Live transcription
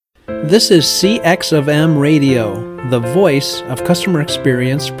This is CX of M Radio, the voice of customer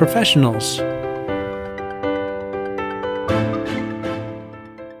experience professionals.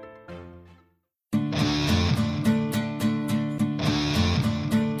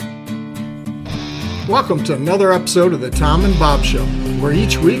 Welcome to another episode of the Tom and Bob Show, where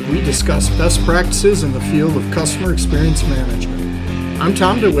each week we discuss best practices in the field of customer experience management. I'm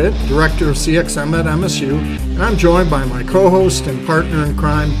Tom DeWitt, Director of CXM at MSU, and I'm joined by my co-host and partner in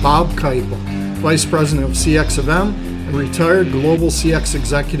crime, Bob Keipel, Vice President of CX of M and retired Global CX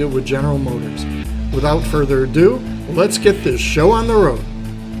Executive with General Motors. Without further ado, let's get this show on the road.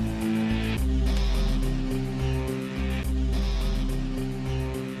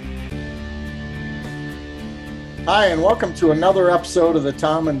 Hi, and welcome to another episode of the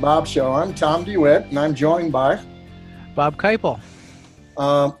Tom and Bob Show. I'm Tom DeWitt, and I'm joined by Bob Keipel.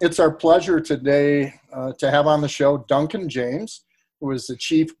 It's our pleasure today to have on the show Duncan James, who is the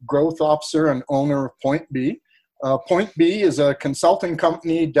Chief Growth Officer and owner of Point B. Point B is a consulting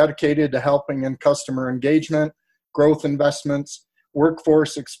company dedicated to helping in customer engagement, growth investments,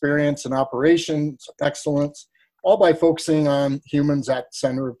 workforce experience, and operations excellence, all by focusing on humans at the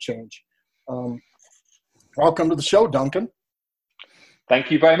center of change. Welcome to the show, Duncan.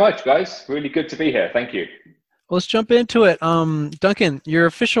 Thank you very much, guys. Really good to be here. Thank you. Let's jump into it. Duncan, your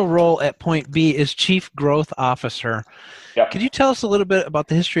official role at Point B is Chief Growth Officer. Yep. Could you tell us a little bit about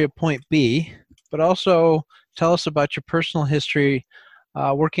the history of Point B, but also tell us about your personal history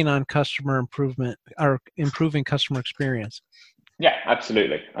working on customer improvement or improving customer experience? Yeah,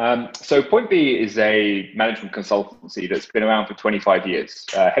 absolutely. So Point B is a management consultancy that's been around for 25 years,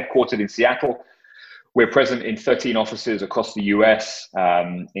 headquartered in Seattle. We're present in 13 offices across the US,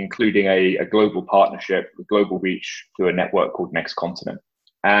 including a global partnership, a global reach through a network called Next Continent.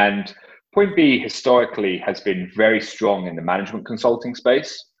 And Point B historically has been very strong in the management consulting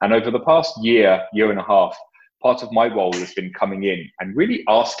space. And over the past year and a half, part of my role has been coming in and really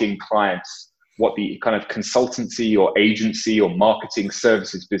asking clients what the kind of consultancy or agency or marketing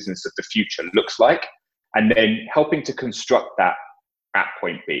services business of the future looks like, and then helping to construct that at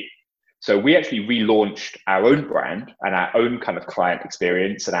Point B. So we actually relaunched our own brand and our own kind of client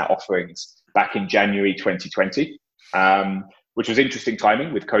experience and our offerings back in January 2020, which was interesting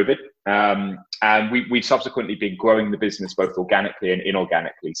timing with COVID. And we've subsequently been growing the business both organically and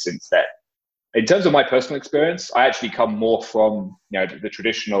inorganically since then. In terms of my personal experience, I actually come more from the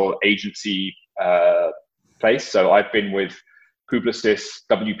traditional agency place. So I've been with Publicis,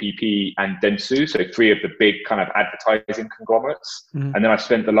 WPP, and Dentsu, so three of the big kind of advertising conglomerates. Mm-hmm. And then I've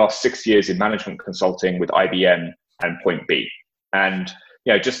spent the last 6 years in management consulting with IBM and Point B. And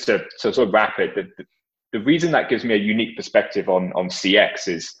just to sort of wrap it, the reason that gives me a unique perspective on CX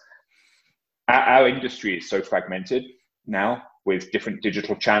is our industry is so fragmented now with different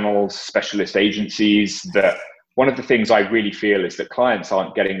digital channels, specialist agencies, that one of the things I really feel is that clients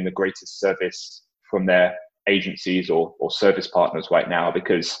aren't getting the greatest service from their agencies or service partners right now,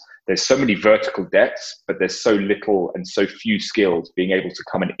 because there's so many vertical debts, but there's so little and so few skills being able to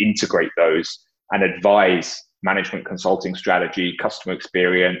come and integrate those and advise management consulting strategy, customer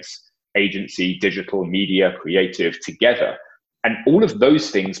experience, agency, digital, media, creative together. And all of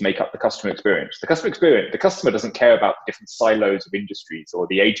those things make up the customer experience. The customer doesn't care about the different silos of industries or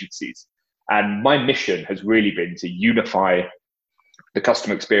the agencies. And my mission has really been to unify the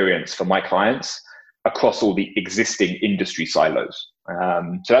customer experience for my clients across all the existing industry silos.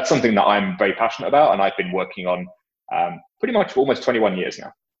 So that's something that I'm very passionate about, and I've been working on pretty much for almost 21 years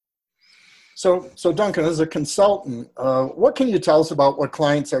now. So Duncan, as a consultant, what can you tell us about what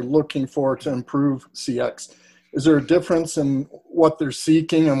clients are looking for to improve CX? Is there a difference in what they're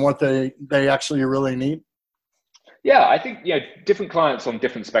seeking and what they actually really need? Yeah, I think different clients on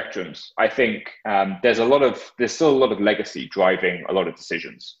different spectrums. I think there's still a lot of legacy driving a lot of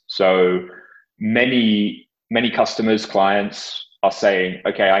decisions. So many customers, clients are saying,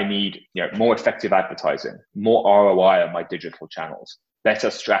 okay, I need more effective advertising, more ROI on my digital channels, better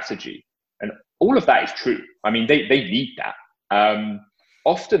strategy. And all of that is true. I mean, they need that.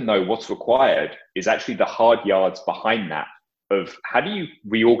 Often though, what's required is actually the hard yards behind that of how do you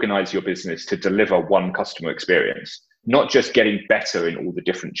reorganize your business to deliver one customer experience, not just getting better in all the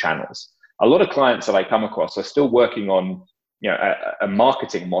different channels. A lot of clients that I come across are still working on a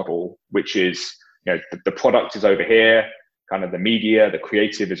marketing model, which is, the product is over here, kind of the media, the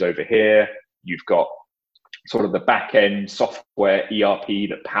creative is over here. You've got sort of the back end software, ERP,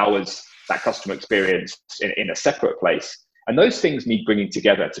 that powers that customer experience in a separate place. And those things need bringing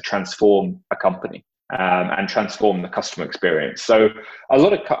together to transform a company and transform the customer experience. So a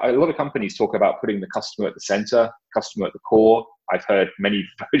lot of companies talk about putting the customer at the center, customer at the core. I've heard many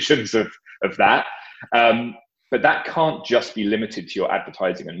versions of that. But that can't just be limited to your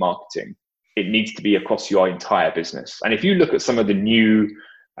advertising and marketing. It needs to be across your entire business. And if you look at some of the new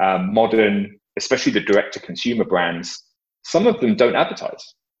modern, especially the direct-to-consumer brands, some of them don't advertise.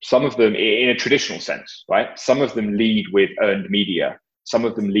 Some of them in a traditional sense, right? Some of them lead with earned media. Some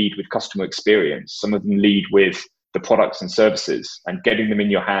of them lead with customer experience. Some of them lead with the products and services and getting them in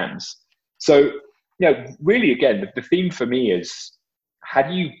your hands. So, really, again, the theme for me is, how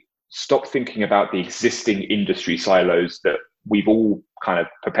do you stop thinking about the existing industry silos that we've all kind of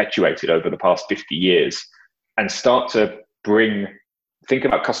perpetuated over the past 50 years and start to think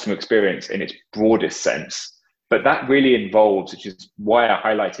about customer experience in its broadest sense? But that really involves, which is why I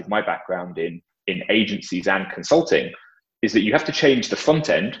highlighted my background in agencies and consulting, is that you have to change the front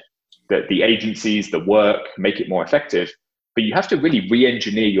end, the agencies, the work, make it more effective, but you have to really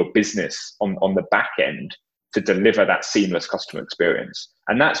re-engineer your business on the back end to deliver that seamless customer experience.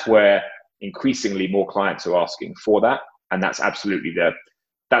 And that's where increasingly more clients are asking for that. And that's absolutely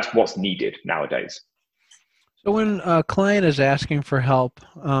that's what's needed nowadays. So when a client is asking for help,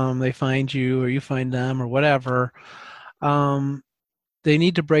 they find you or you find them or whatever, they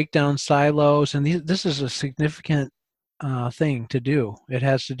need to break down silos. And this is a significant thing to do. It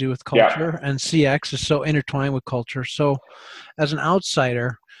has to do with culture, and CX is so intertwined with culture. So as an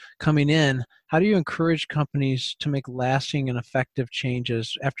outsider coming in, how do you encourage companies to make lasting and effective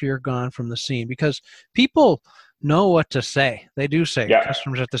changes after you're gone from the scene? Because people know what to say. They do say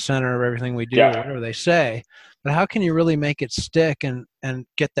customers at the center of everything we do, or whatever they say. But how can you really make it stick and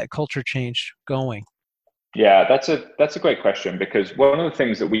get that culture change going? Yeah, that's a great question, because one of the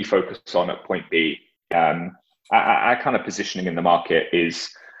things that we focus on at Point B, our kind of positioning in the market is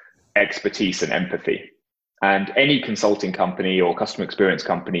expertise and empathy. And any consulting company or customer experience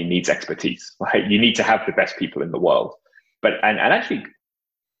company needs expertise, right? You need to have the best people in the world. But and actually,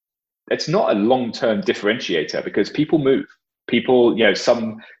 it's not a long-term differentiator, because people move. People,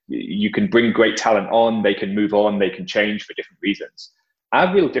 you can bring great talent on, they can move on, they can change for different reasons.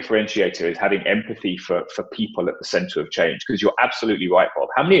 Our real differentiator is having empathy for people at the center of change, because you're absolutely right, Bob.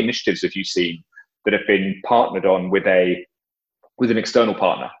 How many initiatives have you seen that have been partnered on with an external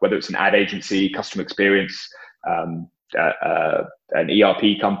partner, whether it's an ad agency, customer experience, an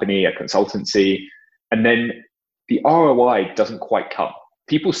ERP company, a consultancy, and then the ROI doesn't quite come.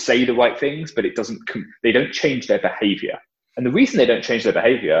 People say the right things, but they don't change their behavior. And the reason they don't change their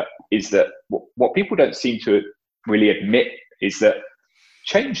behavior is that what people don't seem to really admit is that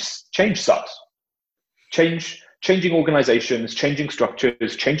change sucks. Changing organizations, changing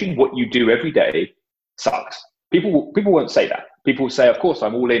structures, changing what you do every day sucks. People won't say that. People say, of course,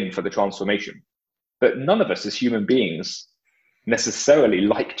 I'm all in for the transformation. But none of us as human beings necessarily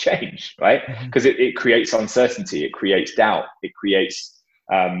like change, right? Because it creates uncertainty, it creates doubt, it creates,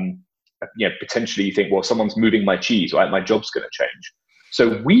 potentially you think, well, someone's moving my cheese, right? My job's going to change.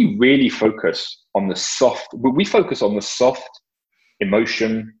 So we really focus on the soft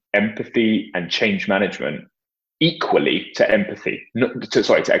emotion, empathy, and change management equally to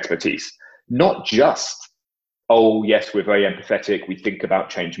expertise. Not just, oh, yes, we're very empathetic, we think about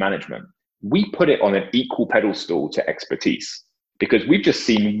change management. We put it on an equal pedestal to expertise, because we've just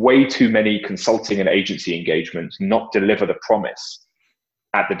seen way too many consulting and agency engagements not deliver the promise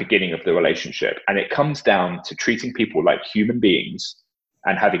at the beginning of the relationship. And it comes down to treating people like human beings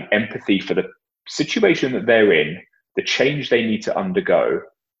and having empathy for the situation that they're in, the change they need to undergo,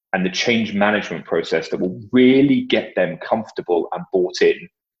 and the change management process that will really get them comfortable and bought in,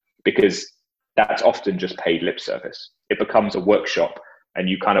 because that's often just paid lip service. It becomes a workshop and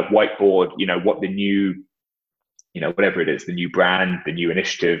you kind of whiteboard, what the new, whatever it is, the new brand, the new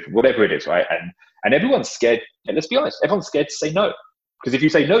initiative, whatever it is, right? And everyone's scared. And let's be honest, everyone's scared to say no, because if you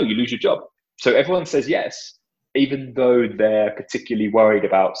say no, you lose your job. So everyone says yes, even though they're particularly worried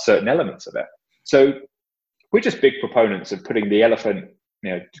about certain elements of it. So we're just big proponents of putting the elephant,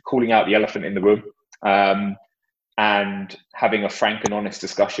 calling out the elephant in the room, and having a frank and honest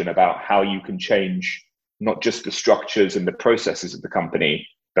discussion about how you can change not just the structures and the processes of the company,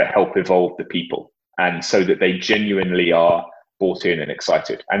 but help evolve the people, and so that they genuinely are bought in and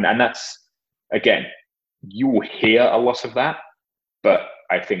excited. And that's, again, you will hear a lot of that, but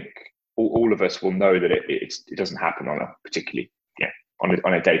I think all of us will know that it doesn't happen on a particularly,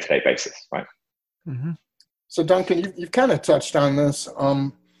 on a day-to-day basis, right? Mm-hmm. So Duncan, you've kind of touched on this.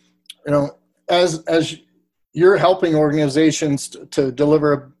 As you're helping organizations to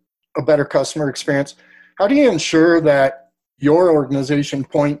deliver a better customer experience, how do you ensure that your organization,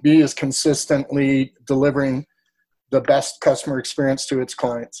 Point B, is consistently delivering the best customer experience to its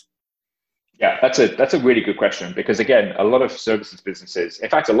clients? Yeah, that's a really good question, because again, a lot of services businesses, in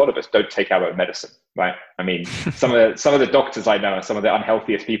fact, a lot of us don't take our own medicine, right? I mean, some of the doctors I know are some of the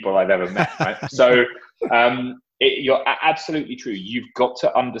unhealthiest people I've ever met, right? So you're absolutely true. You've got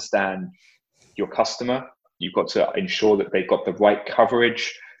to understand your customer. You've got to ensure that they've got the right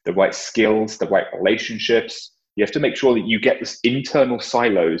coverage, the right skills, the right relationships. You have to make sure that you get this internal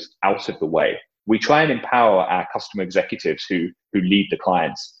silos out of the way. We try and empower our customer executives who lead the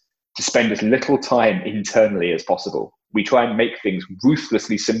clients to spend as little time internally as possible. We try and make things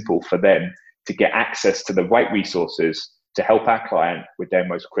ruthlessly simple for them to get access to the right resources to help our client with their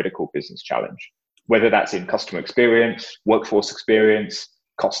most critical business challenge, whether that's in customer experience, workforce experience,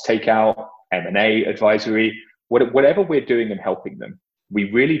 cost takeout, M&A advisory, whatever we're doing and helping them. We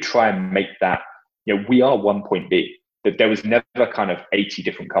really try and make that, we are one Point B, that there was never kind of 80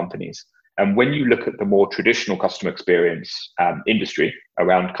 different companies. And when you look at the more traditional customer experience industry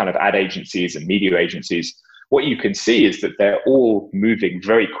around kind of ad agencies and media agencies, what you can see is that they're all moving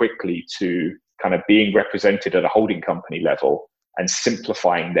very quickly to kind of being represented at a holding company level and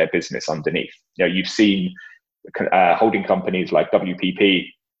simplifying their business underneath. You've seen holding companies like WPP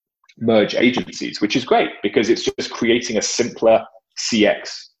merge agencies, which is great because it's just creating a simpler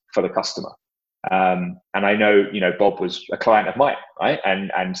CX for the customer. And I know, Bob was a client of mine, right?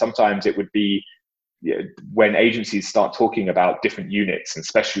 And sometimes it would be when agencies start talking about different units and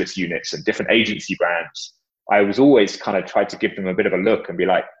specialist units and different agency brands, I was always kind of tried to give them a bit of a look and be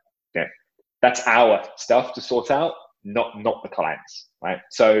like, that's our stuff to sort out, not the clients, right?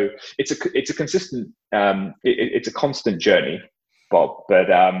 So it's a consistent, it's a constant journey, Bob, but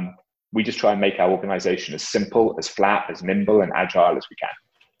we just try and make our organization as simple, as flat, as nimble and agile as we can.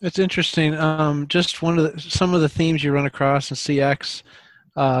 It's interesting. Just some of the themes you run across in CX,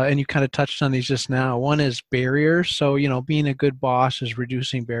 and you kind of touched on these just now. One is barriers. So, being a good boss is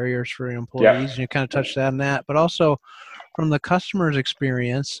reducing barriers for your employees. Yeah. And you kind of touched on that, but also from the customer's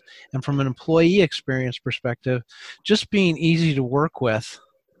experience and from an employee experience perspective, just being easy to work with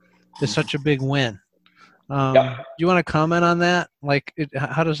is such a big win. Do you want to comment on that? Like,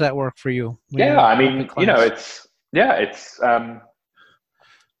 how does that work for you? Yeah, I mean,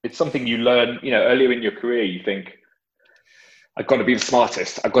 it's something you learn, earlier in your career. You think, I've got to be the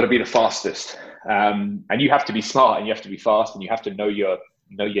smartest, I've got to be the fastest. And you have to be smart and you have to be fast and you have to know your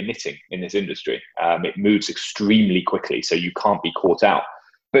knitting in this industry. It moves extremely quickly, so you can't be caught out.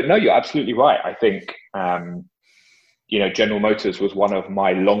 But no, you're absolutely right. I think, General Motors was one of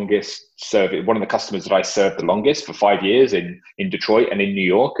my longest serving, one of the customers that I served the longest for 5 years in Detroit and in New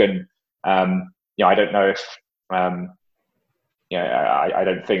York. And, I don't know if, I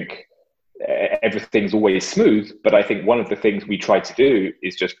don't think everything's always smooth, but I think one of the things we try to do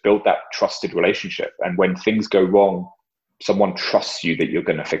is just build that trusted relationship. And when things go wrong, someone trusts you that you're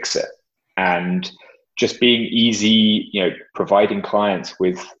going to fix it. And just being easy, providing clients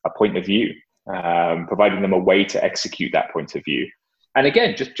with a point of view, providing them a way to execute that point of view. And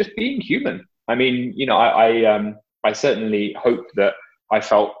again, just being human. I mean, I certainly hope that I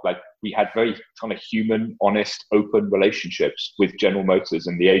felt like we had very kind of human, honest, open relationships with General Motors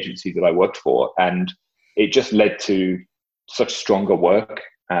and the agency that I worked for. And it just led to such stronger work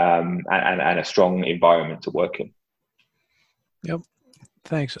and a strong environment to work in. Yep.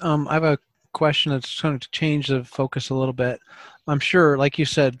 Thanks. I have a question that's going to change the focus a little bit. I'm sure, like you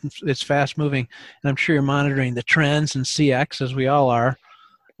said, it's fast moving, and I'm sure you're monitoring the trends in CX as we all are.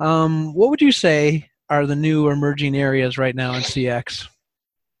 What would you say are the new emerging areas right now in CX?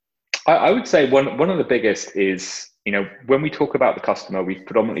 I would say one of the biggest is, when we talk about the customer, we've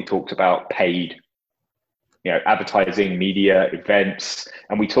predominantly talked about paid, advertising, media, events,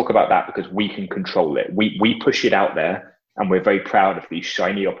 and we talk about that because we can control it. We push it out there, and we're very proud of these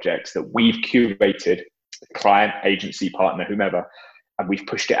shiny objects that we've curated, client, agency, partner, whomever, and we've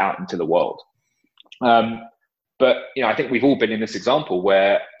pushed it out into the world. But I think we've all been in this example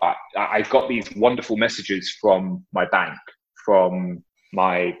where I've got these wonderful messages from my bank, from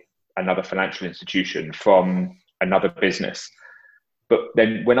another financial institution, from another business. But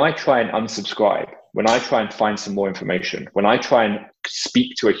then when I try and unsubscribe, when I try and find some more information, when I try and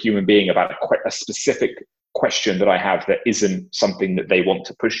speak to a human being about a specific question that I have that isn't something that they want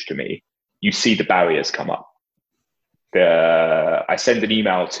to push to me, you see the barriers come up. I send an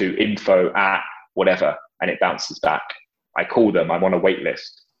email to info@whatever, and it bounces back. I call them, I'm on a wait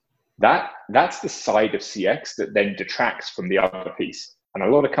list. That's the side of CX that then detracts from the other piece. And a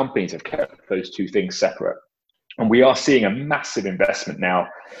lot of companies have kept those two things separate. And we are seeing a massive investment now,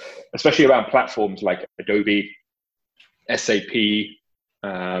 especially around platforms like Adobe, SAP,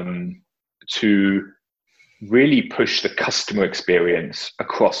 to really push the customer experience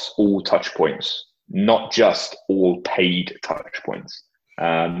across all touch points, not just all paid touch points.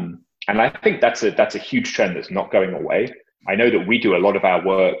 And I think that's a huge trend that's not going away. I know that we do a lot of our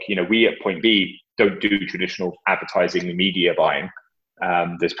work. We at Point B don't do traditional advertising and media buying.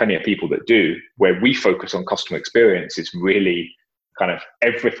 There's plenty of people that do. Where we focus on customer experience is really kind of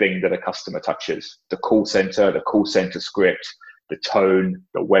everything that a customer touches: the call center script, the tone,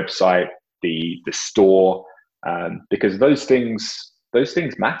 the website, the store, because those things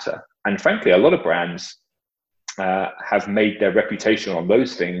matter. And frankly, a lot of brands have made their reputation on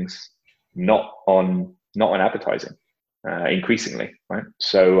those things, not on advertising, increasingly, right?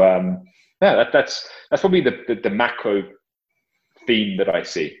 So that's probably the macro theme that I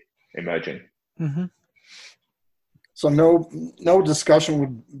see emerging. Mm-hmm. So no discussion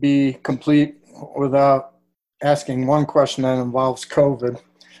would be complete without asking one question that involves COVID,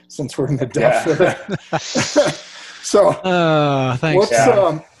 since we're in the depth of it. So, thanks.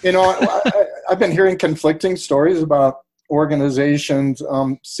 I've been hearing conflicting stories about organizations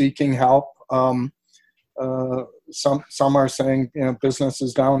seeking help. Some are saying business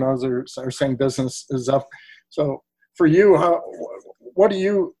is down, others are saying business is up. So, for you, what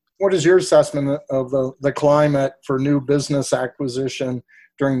is your assessment of the climate for new business acquisition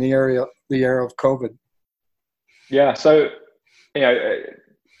during the era of COVID? Yeah, so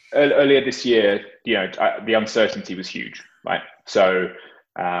earlier this year, the uncertainty was huge, right? So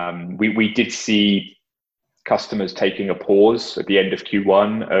we did see customers taking a pause at the end of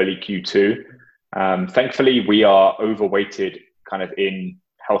Q1, early Q2. Thankfully, we are overweighted kind of in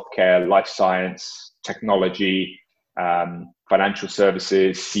healthcare, life science, technology, financial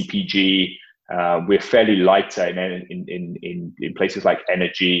services, CPG. We're fairly lighter in places like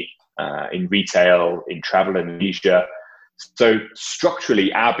energy, in retail, in travel and leisure. So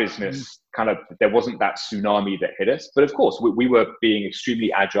structurally, our business there wasn't that tsunami that hit us. But of course, we were being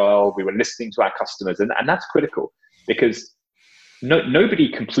extremely agile. We were listening to our customers, and that's critical, because nobody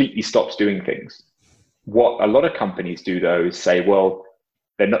completely stops doing things. What a lot of companies do, though, is say, well,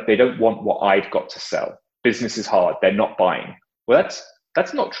 they don't want what I've got to sell. Business is hard. They're not buying. Well,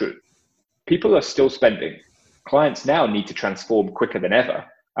 that's not true. People are still spending. Clients now need to transform quicker than ever.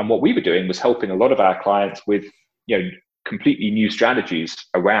 And what we were doing was helping a lot of our clients with, completely new strategies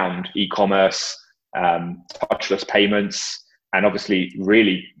around e-commerce, touchless payments, and obviously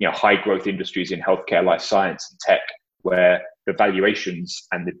really, high growth industries in healthcare, life science, and tech, where the valuations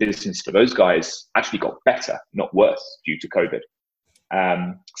and the business for those guys actually got better, not worse, due to COVID.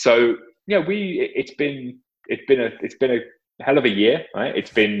 So it's been a hell of a year, right?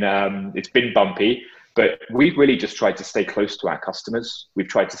 It's been bumpy, but we've really just tried to stay close to our customers. We've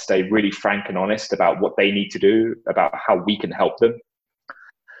tried to stay really frank and honest about what they need to do, about how we can help them.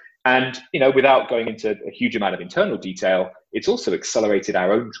 And, without going into a huge amount of internal detail, it's also accelerated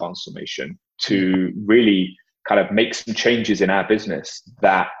our own transformation to really kind of make some changes in our business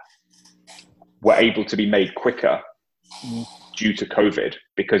that were able to be made quicker due to COVID,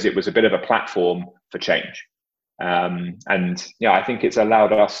 because it was a bit of a platform for change. I think it's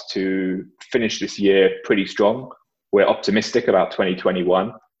allowed us to finish this year pretty strong. We're optimistic about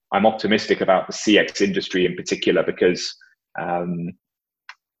 2021. I'm optimistic about the CX industry in particular, because, a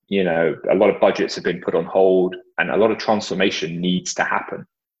lot of budgets have been put on hold and a lot of transformation needs to happen.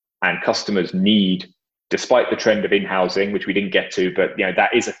 And customers need, despite the trend of in-housing, which we didn't get to, but,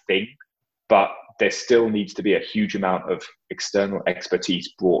 that is a thing, but there still needs to be a huge amount of external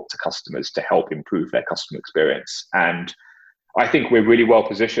expertise brought to customers to help improve their customer experience. And I think we're really well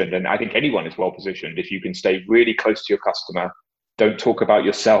positioned, and I think anyone is well positioned if you can stay really close to your customer. Don't talk about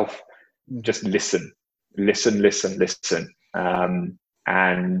yourself, just listen.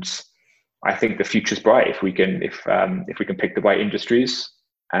 And I think the future's bright if we can pick the right industries.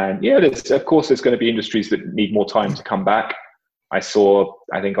 And there's going to be industries that need more time to come back. I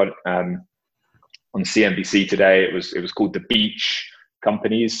think on CNBC today, it was called the beach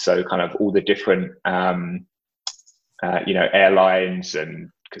companies. So kind of all the different, airlines and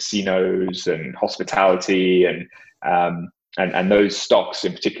casinos and hospitality and those stocks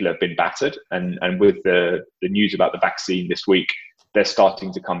in particular have been battered. And with the news about the vaccine this week, they're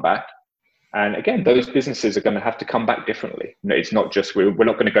starting to come back. And again, those businesses are going to have to come back differently. It's not just, we're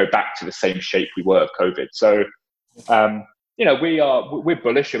not going to go back to the same shape we were of COVID. So, we're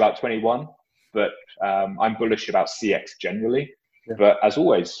bullish about 21. But I'm bullish about CX generally. Yeah. But as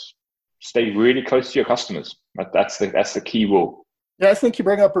always, stay really close to your customers. That's the key rule. Yeah, I think you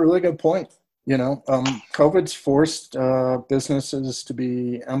bring up a really good point. COVID's forced businesses to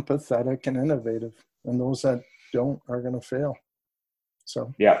be empathetic and innovative, and those that don't are going to fail.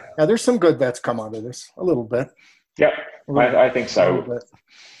 So yeah, there's some good that's come out of this, a little bit. Yeah, I think so.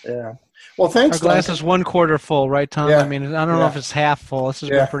 Yeah. Well, thanks. Our glass is 1/4 full, right, Tom? Yeah. I mean, I don't know if it's half full. This has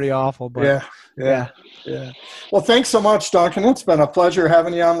been pretty awful, but yeah. Well, thanks so much, Duncan. It's been a pleasure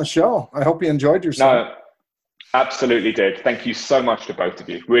having you on the show. I hope you enjoyed yourself. No, absolutely did. Thank you so much to both of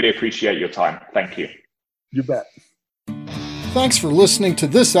you. Really appreciate your time. Thank you. You bet. Thanks for listening to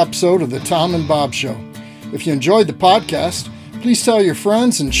this episode of the Tom and Bob Show. If you enjoyed the podcast, please tell your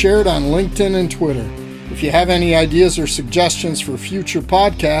friends and share it on LinkedIn and Twitter. If you have any ideas or suggestions for future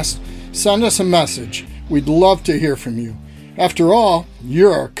podcasts, send us a message. We'd love to hear from you. After all,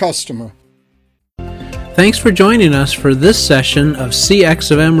 you're our customer. Thanks for joining us for this session of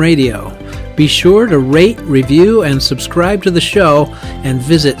CX of M Radio. Be sure to rate, review, and subscribe to the show, and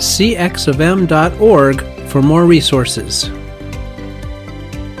visit cxofm.org for more resources.